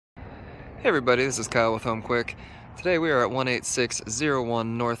Hey everybody, this is Kyle with HomeQwik. Today we are at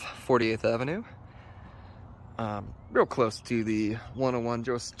 18601 North 48th Avenue. Real close to the 101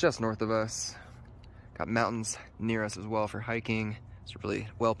 just north of us. Got mountains near us as well for hiking. It's a really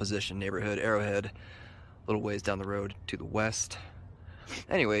well-positioned neighborhood. Arrowhead, a little ways down the road to the west.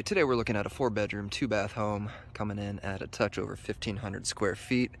 Anyway, today we're looking at a 4-bedroom, 2-bath home coming in at a touch over 1,500 square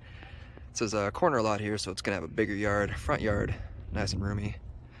feet. This is a corner lot here, so it's gonna have a bigger yard, front yard, nice and roomy.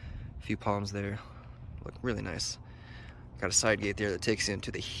 A few palms there, look really nice. Got a side gate there that takes you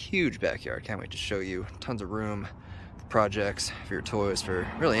into the huge backyard. Can't wait to show you. Tons of room for projects, for your toys, for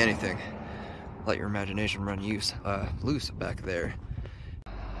really anything. Let your imagination run loose back there.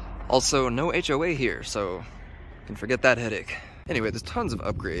 Also, no HOA here, so you can forget that headache. Anyway, there's tons of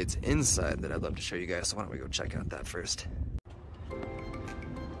upgrades inside that I'd love to show you guys, so why don't we go check out that first.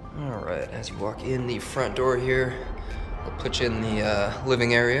 All right, as you walk in the front door here, I'll put you in the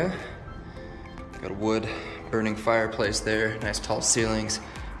living area. Got a wood burning fireplace there, nice tall ceilings.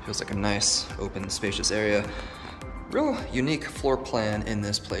 Feels like a nice, open, spacious area. Real unique floor plan in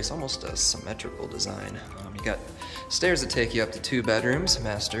this place, almost a symmetrical design. You got stairs that take you up to 2 bedrooms,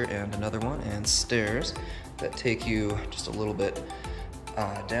 master and another one, and stairs that take you just a little bit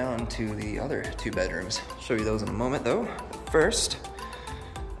down to the other 2 bedrooms. I'll show you those in a moment though. But first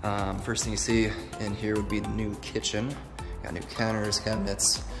thing you see in here would be the new kitchen. Got new counters,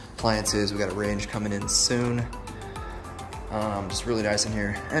 cabinets, appliances. We got a range coming in soon. Just really nice in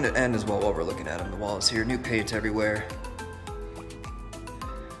here, and as well while we're looking at them. The walls here, new paint everywhere.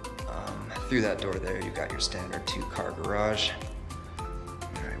 Through that door there, you got your standard 2-car garage. All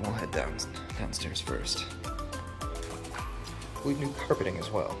right, we'll head downstairs first. I believe new carpeting as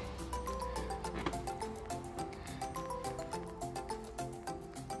well.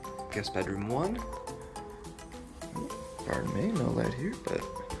 Guest bedroom 1. Pardon me, no light here, but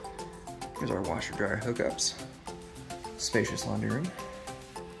here's our washer dryer hookups. Spacious laundry room.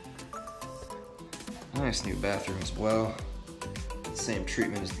 Nice new bathroom as well. Same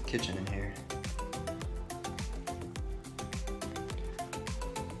treatment as the kitchen in here.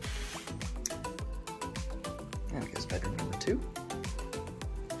 And guest bedroom number 2.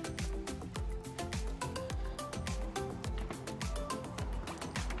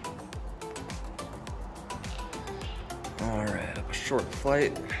 Alright, up a short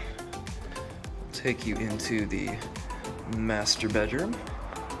flight. Take you into the master bedroom.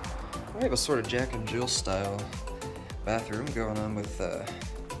 We have a sort of Jack and Jill style bathroom going on with the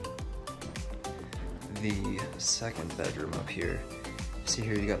 2nd bedroom up here. See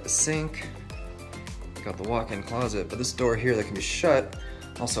here, you got the sink, you got the walk-in closet, but this door here that can be shut,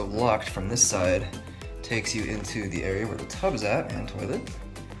 also locked from this side, takes you into the area where the tub's at and toilet.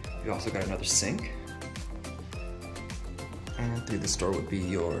 You also got another sink. And through this door would be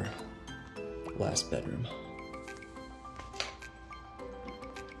your last bedroom.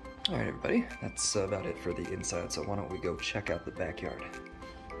 All right, everybody, that's about it for the inside, so why don't we go check out the backyard.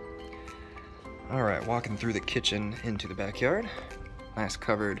 All right, walking through the kitchen into the backyard. Nice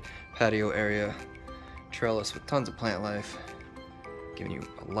covered patio area, trellis with tons of plant life, giving you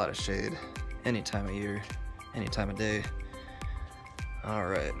a lot of shade any time of year, any time of day. All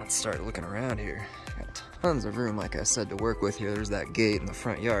right, let's start looking around here. Got tons of room, like I said, to work with here. There's that gate in the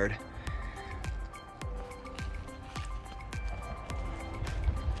front yard.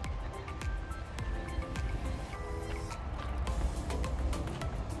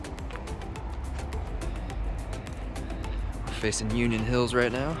 Facing Union Hills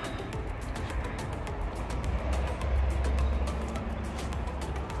right now.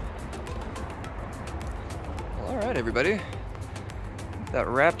 Well, all right, everybody. That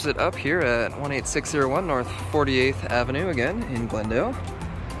wraps it up here at 18601 North 48th Avenue again in Glendale.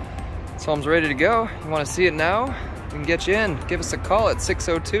 This home's ready to go. You want to see it now? We can get you in. Give us a call at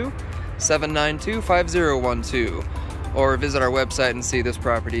 602-792-5012. Or visit our website and see this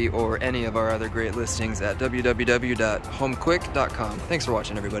property or any of our other great listings at www.homequik.com. Thanks for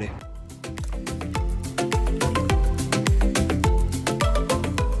watching, everybody.